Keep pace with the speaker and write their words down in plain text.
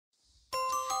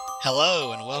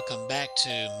Hello and welcome back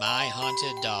to My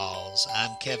Haunted Dolls.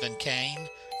 I'm Kevin Kane,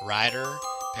 writer,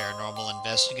 paranormal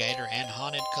investigator, and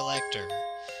haunted collector.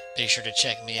 Be sure to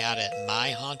check me out at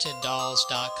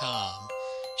myhauntedDolls.com.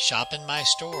 Shop in my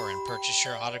store and purchase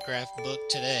your autographed book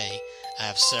today. I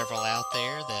have several out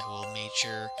there that will meet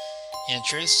your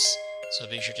interests, so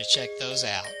be sure to check those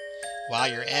out.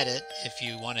 While you're at it, if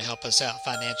you want to help us out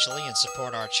financially and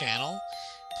support our channel,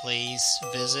 please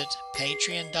visit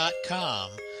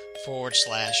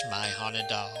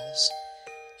patreon.com/myhauntedDolls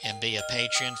and be a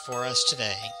patron for us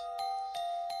today.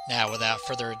 Now, without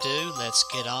further ado, let's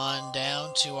get on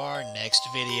down to our next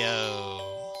video.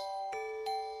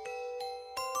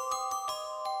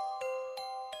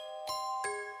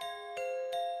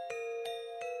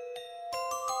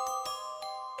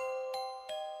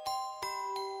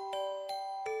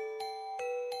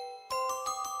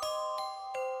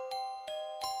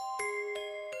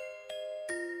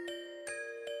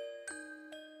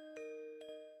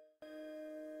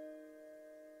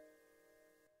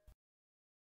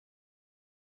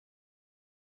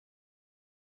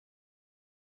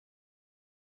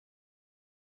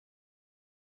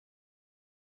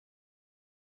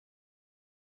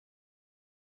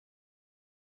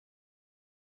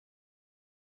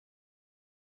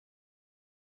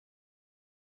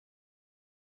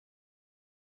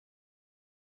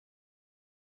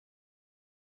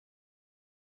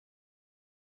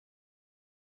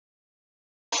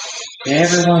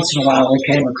 Every once in a while, we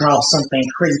came across something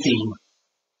creepy.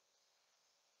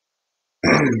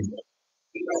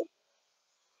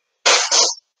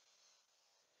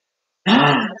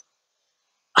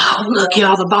 Oh, look,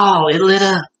 y'all, the ball. It lit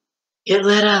up. It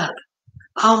lit up.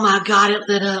 Oh, my God, it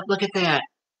lit up. Look at that.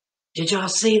 Did y'all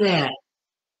see that?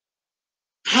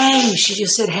 Hey, she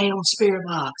just said, hey, on Spirit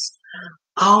Box.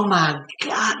 Oh, my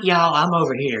God, y'all, I'm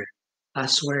over here. I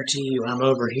swear to you, I'm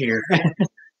over here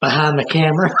behind the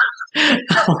camera.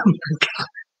 Oh, my God.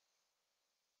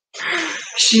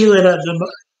 She lit up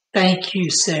the. Thank you,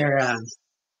 Sarah.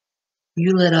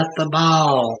 You lit up the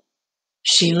ball.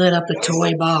 She lit up the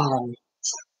toy ball.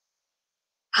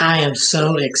 I am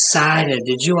so excited.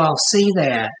 Did you all see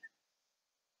that?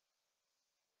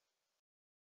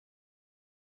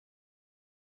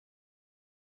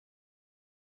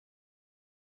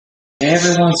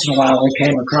 Every once in a while, we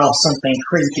came across something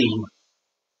creepy.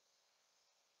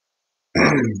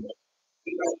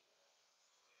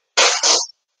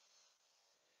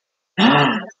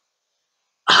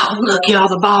 Oh, look, y'all,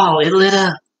 the ball. It lit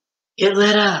up. It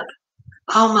lit up.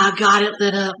 Oh, my God, it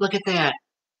lit up. Look at that.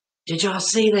 Did y'all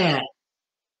see that?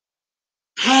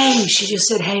 Hey, she just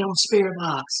said, hey, on Spirit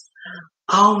Box.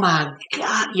 Oh, my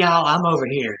God, y'all, I'm over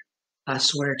here. I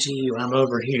swear to you, I'm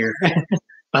over here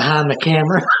behind the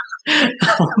camera.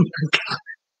 Oh, my God.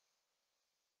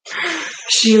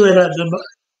 She lit up the.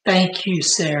 Thank you,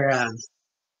 Sarah.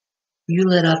 You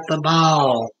lit up the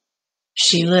ball.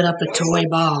 She lit up the toy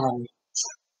ball.